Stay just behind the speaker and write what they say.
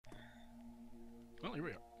Well, here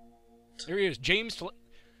we are. Here he is, James.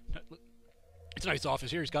 It's a nice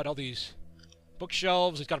office here. He's got all these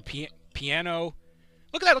bookshelves. He's got a piano.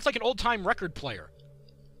 Look at that. It looks like an old-time record player.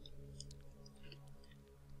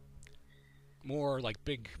 More like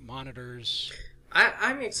big monitors.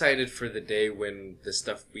 I'm excited for the day when the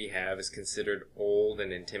stuff we have is considered old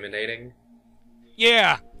and intimidating.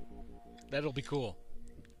 Yeah. That'll be cool.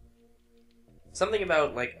 Something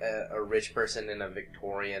about, like, a rich person in a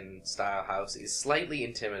Victorian-style house is slightly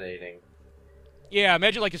intimidating. Yeah,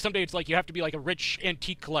 imagine, like, if someday it's like you have to be, like, a rich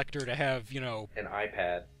antique collector to have, you know... An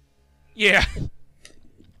iPad. Yeah.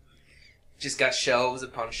 Just got shelves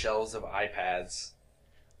upon shelves of iPads.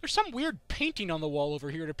 There's some weird painting on the wall over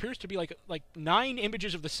here. It appears to be, like 9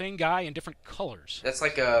 images of the same guy in different colors. That's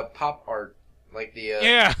like a pop art. Like the,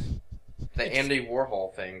 yeah. The Andy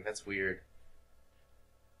Warhol thing. That's weird.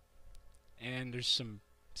 And there's some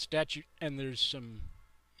statue, and there's some...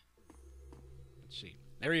 Let's see.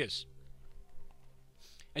 There he is.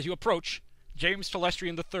 As you approach, James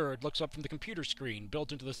Telestrian III looks up from the computer screen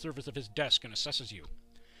built into the surface of his desk and assesses you.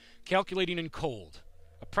 Calculating and cold,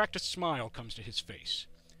 a practiced smile comes to his face.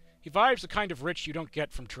 He vibes the kind of rich you don't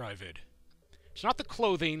get from Trivid. It's not the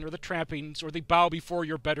clothing or the trappings or the bow before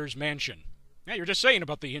your betters mansion. Yeah, you're just saying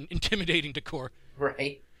about the intimidating decor.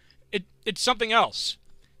 Right. It's something else.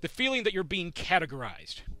 The feeling that you're being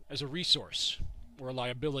categorized as a resource, or a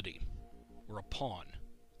liability, or a pawn.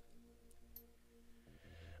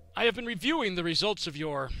 I have been reviewing the results of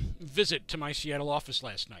your visit to my Seattle office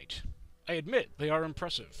last night. I admit they are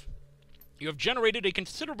impressive. You have generated a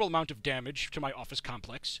considerable amount of damage to my office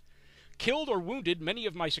complex, killed or wounded many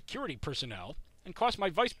of my security personnel, and cost my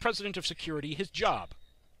Vice President of Security his job.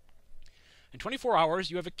 In 24 hours,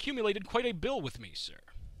 you have accumulated quite a bill with me, sir.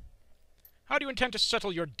 How do you intend to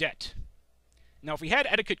settle your debt? Now, if we had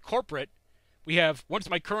etiquette corporate, we have, once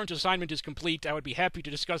my current assignment is complete, I would be happy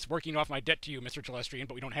to discuss working off my debt to you, Mr. Telestrian,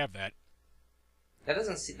 but we don't have that.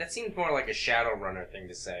 That seems more like a Shadowrunner thing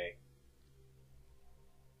to say.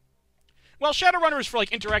 Well, Shadowrunner is for,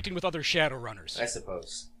 like, interacting with other Shadowrunners. I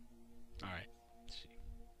suppose. Alright. Let's see.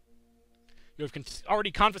 You have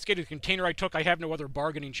already confiscated the container I took. I have no other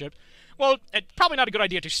bargaining chips. Well, it's probably not a good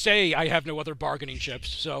idea to say I have no other bargaining chips,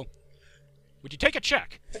 so... Would you take a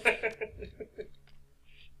check?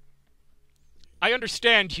 I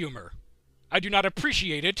understand humor. I do not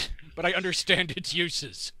appreciate it, but I understand its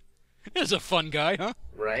uses. This is a fun guy, huh?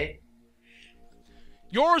 Right?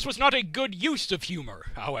 Yours was not a good use of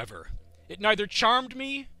humor, however. It neither charmed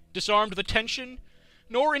me, disarmed the tension,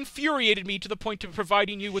 nor infuriated me to the point of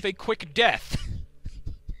providing you with a quick death.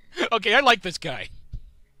 Okay, I like this guy.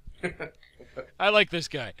 I like this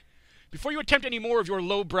guy. Before you attempt any more of your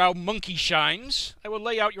lowbrow monkey shines, I will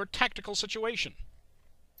lay out your tactical situation.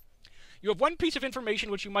 You have one piece of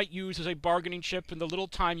information which you might use as a bargaining chip in the little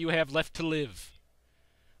time you have left to live.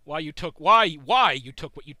 Why you took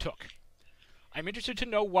what you took. I'm interested to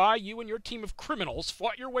know why you and your team of criminals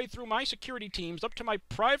fought your way through my security teams up to my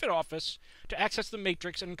private office to access the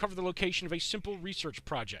Matrix and uncover the location of a simple research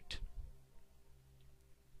project.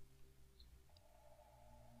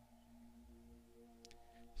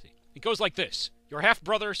 It goes like this. Your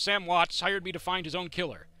half-brother, Sam Watts, hired me to find his own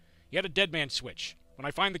killer. He had a dead man switch. When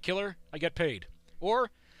I find the killer, I get paid. Or,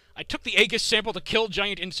 I took the Aegis sample to kill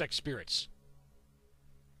giant insect spirits.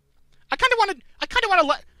 I want to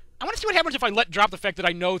see what happens if I let drop the fact that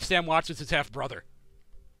I know Sam Watts is his half-brother.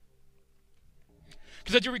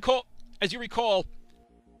 Because as you recall,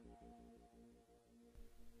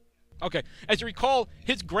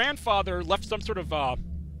 his grandfather left some sort of,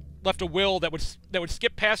 left a will that would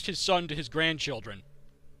skip past his son to his grandchildren.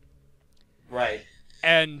 Right.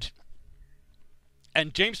 And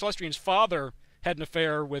James Telestrian's father had an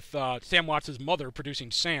affair with Sam Watts' mother,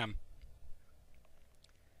 producing Sam.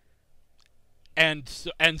 And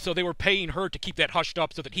so they were paying her to keep that hushed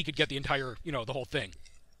up so that he could get the entire, the whole thing.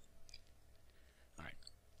 All right.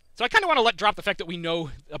 So I kind of want to let drop the fact that we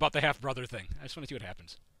know about the half-brother thing. I just want to see what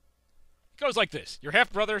happens. It goes like this. Your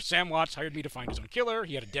half-brother, Sam Watts, hired me to find his own killer.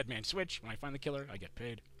 He had a dead man switch. When I find the killer, I get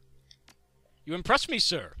paid. You impress me,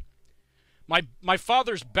 sir. My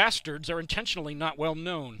father's bastards are intentionally not well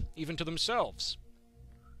known, even to themselves.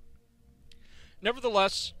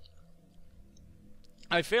 Nevertheless,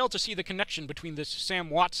 I fail to see the connection between this Sam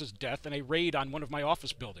Watts' death and a raid on one of my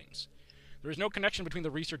office buildings. There is no connection between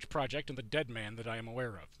the research project and the dead man that I am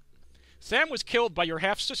aware of. Sam was killed by your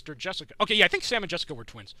half-sister, Jessica. Okay, yeah, I think Sam and Jessica were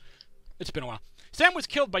twins. It's been a while. Sam was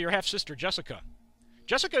killed by your half-sister, Jessica.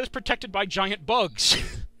 Jessica is protected by giant bugs.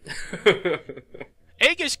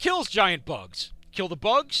 Aegis kills giant bugs. Kill the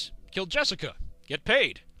bugs, kill Jessica. Get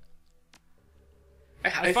paid.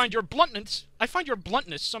 I find your bluntness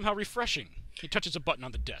somehow refreshing. He touches a button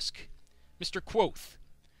on the desk. Mr. Quoth,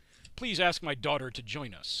 please ask my daughter to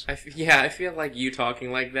join us. I feel like you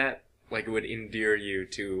talking like that, like, would endear you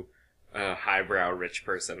to a highbrow rich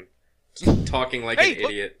person. Talking like an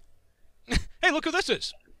idiot. Hey, look who this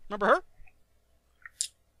is. Remember her?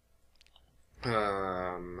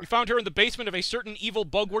 We found her in the basement of a certain evil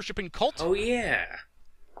bug-worshipping cult. Oh, yeah.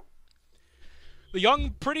 The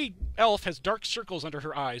young, pretty elf has dark circles under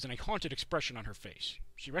her eyes and a haunted expression on her face.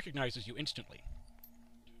 She recognizes you instantly.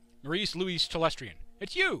 Maurice Louis Telestrian.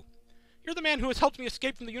 It's you! You're the man who has helped me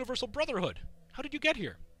escape from the Universal Brotherhood. How did you get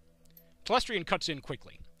here? Telestrian cuts in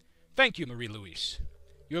quickly. Thank you, Marie Louise.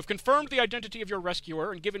 You have confirmed the identity of your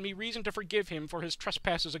rescuer and given me reason to forgive him for his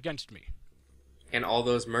trespasses against me. And all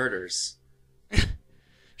those murders.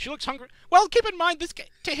 She looks hungry. Well, keep in mind, this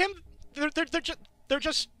to him, they're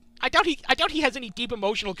just. I doubt he has any deep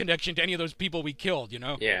emotional connection to any of those people we killed. You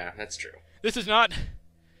know. Yeah, that's true. This is not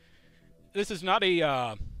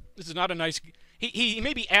a nice. He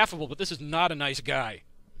may be affable, but this is not a nice guy.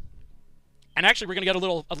 And actually, we're gonna get a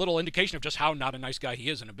little indication of just how not a nice guy he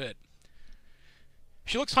is in a bit.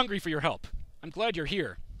 She looks hungry for your help. I'm glad you're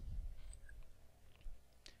here.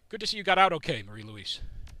 Good to see you got out okay, Marie Louise.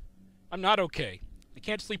 I'm not okay. I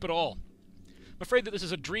can't sleep at all. I'm afraid that this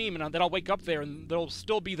is a dream and that I'll wake up there and they'll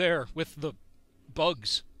still be there with the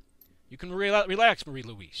bugs. You can relax, Marie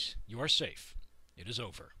Louise. You are safe. It is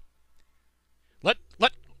over.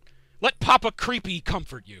 Let Papa Creepy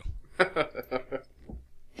comfort you.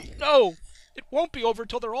 No! It won't be over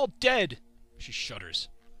till they're all dead. She shudders.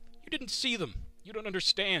 You didn't see them. You don't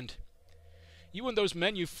understand. You and those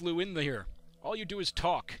men you flew in here. All you do is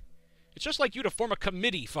talk. It's just like you to form a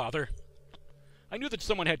committee, Father. I knew that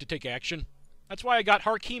someone had to take action. That's why I got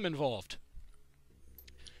Harkeem involved.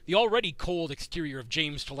 The already cold exterior of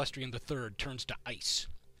James Telestrian III turns to ice.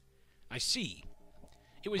 I see.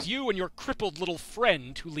 It was you and your crippled little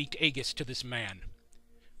friend who leaked Aegis to this man.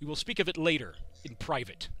 We will speak of it later, in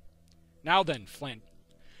private. Now then,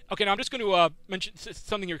 Okay, now I'm just going to mention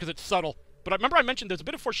something here because it's subtle. But I remember I mentioned there's a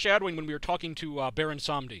bit of foreshadowing when we were talking to Baron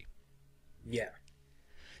Samdi. Yeah.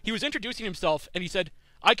 He was introducing himself, and he said,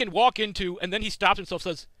 I can walk into, and then he stops himself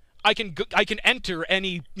and says, I can enter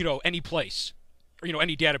any place, or,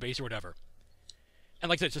 any database or whatever. And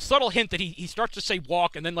like I said, it's a subtle hint that he starts to say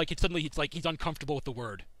walk, and then suddenly it's like he's uncomfortable with the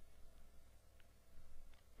word.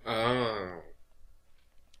 Oh.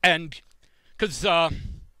 And, because, so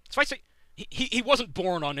I say, he wasn't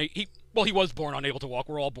born on, he was born unable to walk,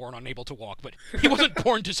 we're all born unable to walk, but he wasn't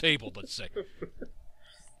born disabled, let's say.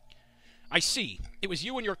 I see. It was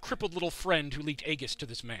you and your crippled little friend who leaked Aegis to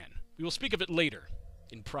this man. We will speak of it later,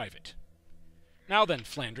 in private. Now then,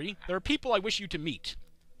 Flandry, there are people I wish you to meet.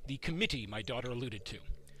 The committee my daughter alluded to.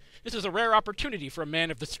 This is a rare opportunity for a man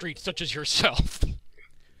of the streets such as yourself.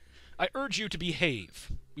 I urge you to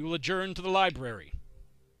behave. We will adjourn to the library.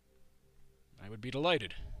 I would be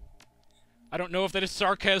delighted. I don't know if that is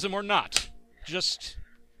sarcasm or not. Just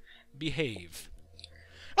behave.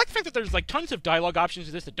 I like the fact that there's tons of dialogue options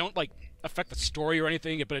in this that don't affect the story or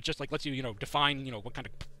anything, but it just lets you define what kind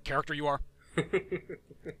of character you are.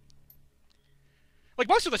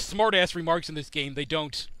 Most of the smart-ass remarks in this game, they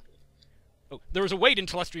don't. Oh, there is a weight in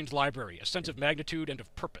Telestrian's library, a sense of magnitude and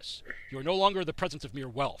of purpose. You are no longer the presence of mere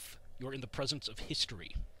wealth. You are in the presence of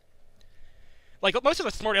history. Most of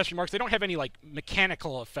the smart-ass remarks, they don't have any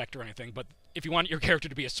mechanical effect or anything, but if you want your character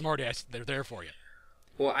to be a smart-ass, they're there for you.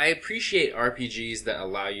 Well, I appreciate RPGs that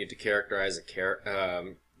allow you to characterize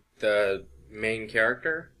the main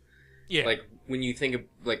character. Yeah. When you think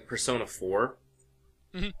of Persona 4,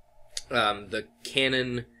 the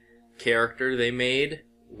canon character they made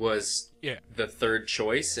was the third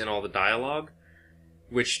choice in all the dialogue,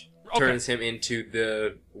 which turns him into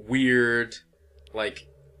the weird,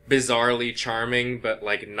 bizarrely charming, but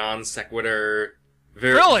non sequitur,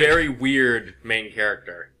 very weird main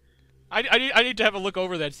character. I need to have a look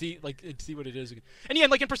over that, see what it is. And yeah,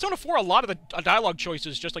 in Persona 4, a lot of the dialogue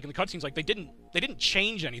choices, just in the cutscenes, they didn't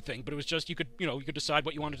change anything, but it was just you could decide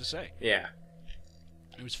what you wanted to say. Yeah.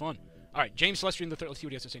 It was fun. All right, James Telestrian III. Let's see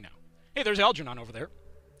what he has to say now. Hey, there's Algernon over there.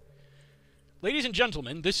 Ladies and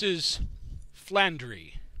gentlemen, this is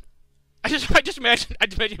Flandry. I just imagine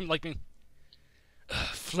him being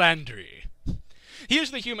Flandry. He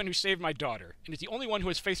is the human who saved my daughter, and is the only one who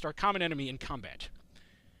has faced our common enemy in combat.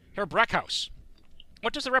 Herr Brackhaus,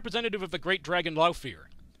 what does the representative of the great dragon Laufear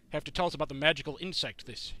have to tell us about the magical insect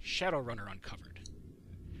this Shadowrunner uncovered?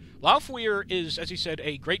 Laufear is, as he said,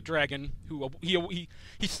 a great dragon who he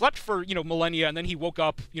slept for millennia, and then he woke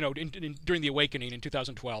up during the Awakening in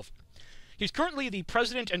 2012. He's currently the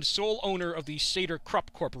president and sole owner of the FASA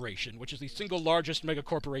Corporation, which is the single largest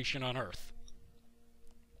megacorporation on Earth.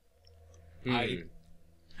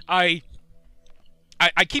 I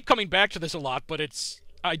keep coming back to this a lot, but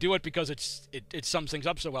I do it because it sums things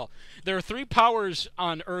up so well. There are 3 powers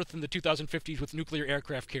on Earth in the 2050s with nuclear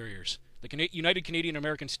aircraft carriers: the United Canadian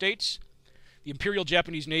American States, the Imperial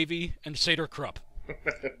Japanese Navy, and Seder Krupp.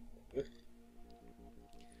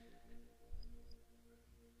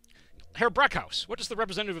 Herr Brackhaus, what does the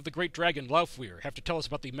representative of the great dragon, Laufwehr, have to tell us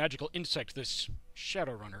about the magical insect this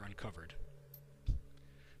Shadowrunner uncovered?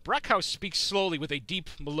 Brackhaus speaks slowly with a deep,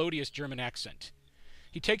 melodious German accent.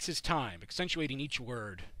 He takes his time, accentuating each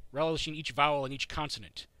word, relishing each vowel and each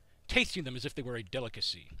consonant, tasting them as if they were a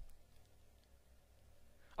delicacy.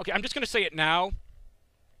 Okay, I'm just going to say it now,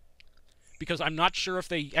 because I'm not sure if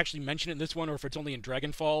they actually mention it in this one or if it's only in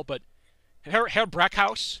Dragonfall, but Herr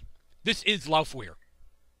Brackhaus, this is Laufwehr.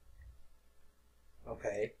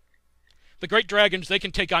 Okay. The great dragons, they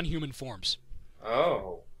can take on human forms.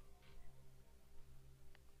 Oh.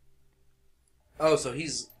 Oh, so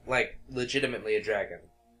he's, like, legitimately a dragon.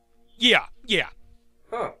 Yeah.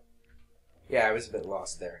 Huh. Yeah, I was a bit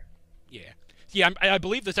lost there. Yeah, I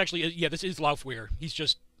believe this actually is, this is Laufwehr. He's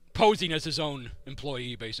just posing as his own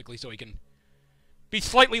employee, basically, so he can be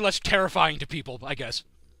slightly less terrifying to people, I guess.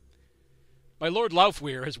 My Lord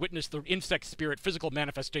Laufwehr has witnessed the insect spirit physical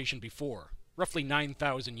manifestation before, roughly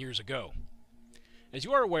 9,000 years ago. As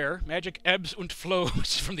you are aware, magic ebbs and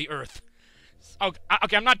flows from the earth.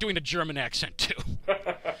 Okay, I'm not doing a German accent, too.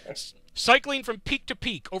 Cycling from peak to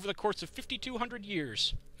peak over the course of 5,200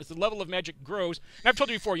 years. As the level of magic grows... And I've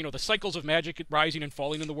told you before, the cycles of magic rising and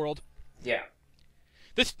falling in the world. Yeah.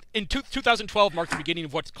 This, in 2012, marked the beginning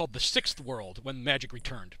of what's called the Sixth World, when magic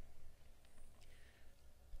returned.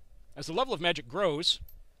 As the level of magic grows...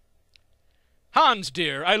 Hans,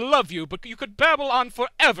 dear, I love you, but you could babble on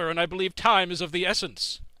forever, and I believe time is of the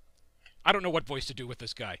essence. I don't know what voice to do with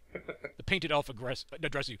this guy. The painted elf address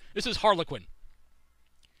you. This is Harlequin.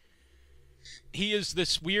 He is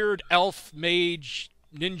this weird elf, mage,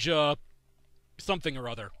 ninja, something or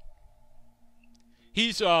other.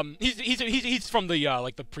 He's from the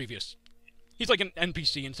like the previous. He's like an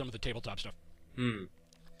NPC in some of the tabletop stuff.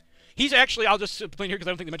 He's actually, I'll just explain here because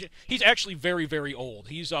I don't think they mentioned it. He's actually very, very old.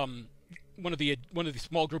 He's one of the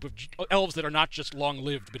small group of elves that are not just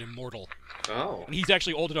long-lived but immortal. Oh. And he's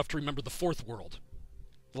actually old enough to remember the Fourth World,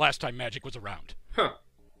 the last time magic was around. Huh.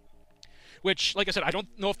 Which, like I said, I don't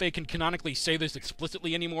know if they can canonically say this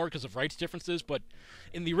explicitly anymore because of rights differences, but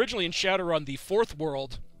originally in Shadowrun, the Fourth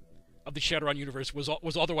World of the Shadowrun universe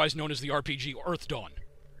was otherwise known as the RPG Earth Dawn.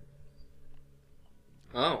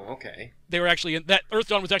 Oh, okay. They were actually that Earth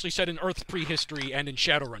Dawn was actually set in Earth's prehistory and in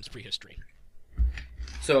Shadowrun's prehistory.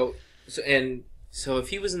 So if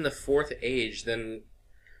he was in the Fourth Age, then,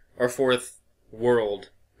 or Fourth World,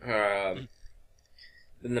 then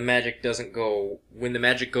the magic doesn't go. When the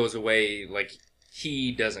magic goes away, like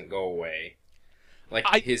he doesn't go away. Like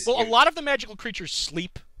a lot of the magical creatures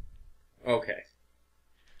sleep. Okay.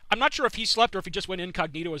 I'm not sure if he slept or if he just went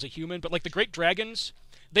incognito as a human, but like the great dragons,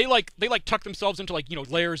 they tuck themselves into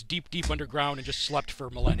layers deep underground and just slept for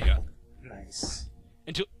millennia. Nice.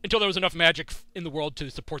 Until there was enough magic in the world to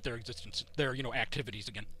support their existence, their activities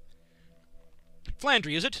again.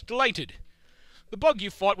 Flandry, is it? Delighted. The bug you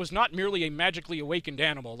fought was not merely a magically awakened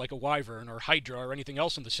animal like a wyvern or hydra or anything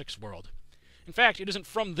else in the Sixth World. In fact, it isn't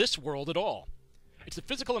from this world at all. It's the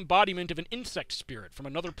physical embodiment of an insect spirit from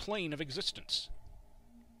another plane of existence.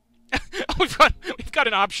 We've got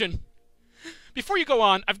an option. Before you go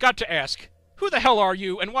on, I've got to ask, who the hell are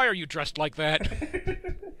you, and why are you dressed like that?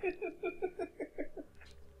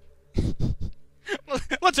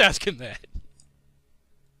 Let's ask him that.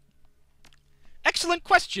 Excellent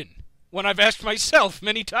question. One I've asked myself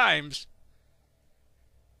many times.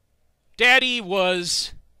 Daddy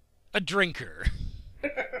was a drinker.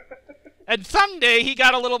 And someday he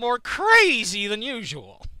got a little more crazy than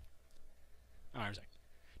usual. All right.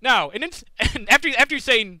 Now, after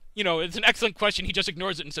saying, it's an excellent question, he just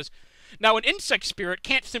ignores it and says, now, an insect spirit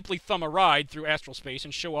can't simply thumb a ride through astral space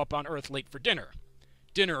and show up on Earth late for dinner.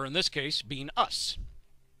 Dinner, in this case, being us.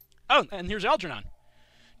 Oh, and here's Algernon.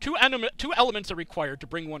 Two elements are required to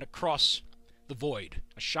bring one across the void,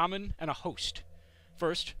 a shaman and a host.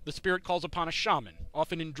 First, the spirit calls upon a shaman,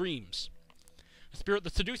 often in dreams. A spirit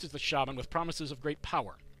that seduces the shaman with promises of great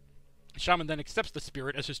power. The shaman then accepts the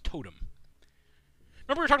spirit as his totem.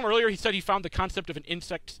 Remember we were talking about earlier, he said he found the concept of an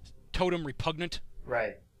insect totem repugnant?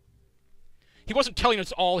 Right. He wasn't telling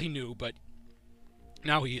us all he knew, but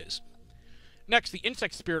now he is. Next, the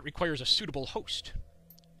insect spirit requires a suitable host.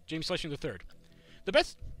 James Telestrian III.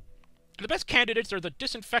 The best candidates are the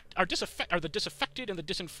disaffected and the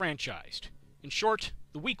disenfranchised. In short,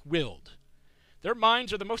 the weak-willed. Their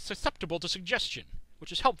minds are the most susceptible to suggestion,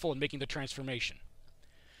 which is helpful in making the transformation.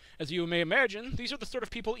 As you may imagine, these are the sort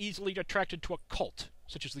of people easily attracted to a cult,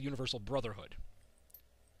 such as the Universal Brotherhood.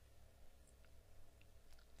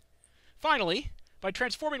 Finally, by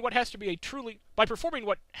performing what has to be a truly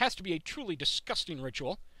disgusting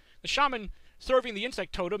ritual, the shaman serving the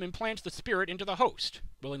insect totem implants the spirit into the host,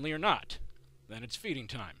 willingly or not. Then it's feeding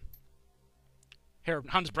time. Herr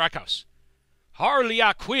Hans Brackhaus.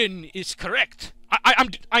 Harlia Quinn is correct.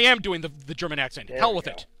 I am doing the German accent. Hell with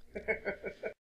it.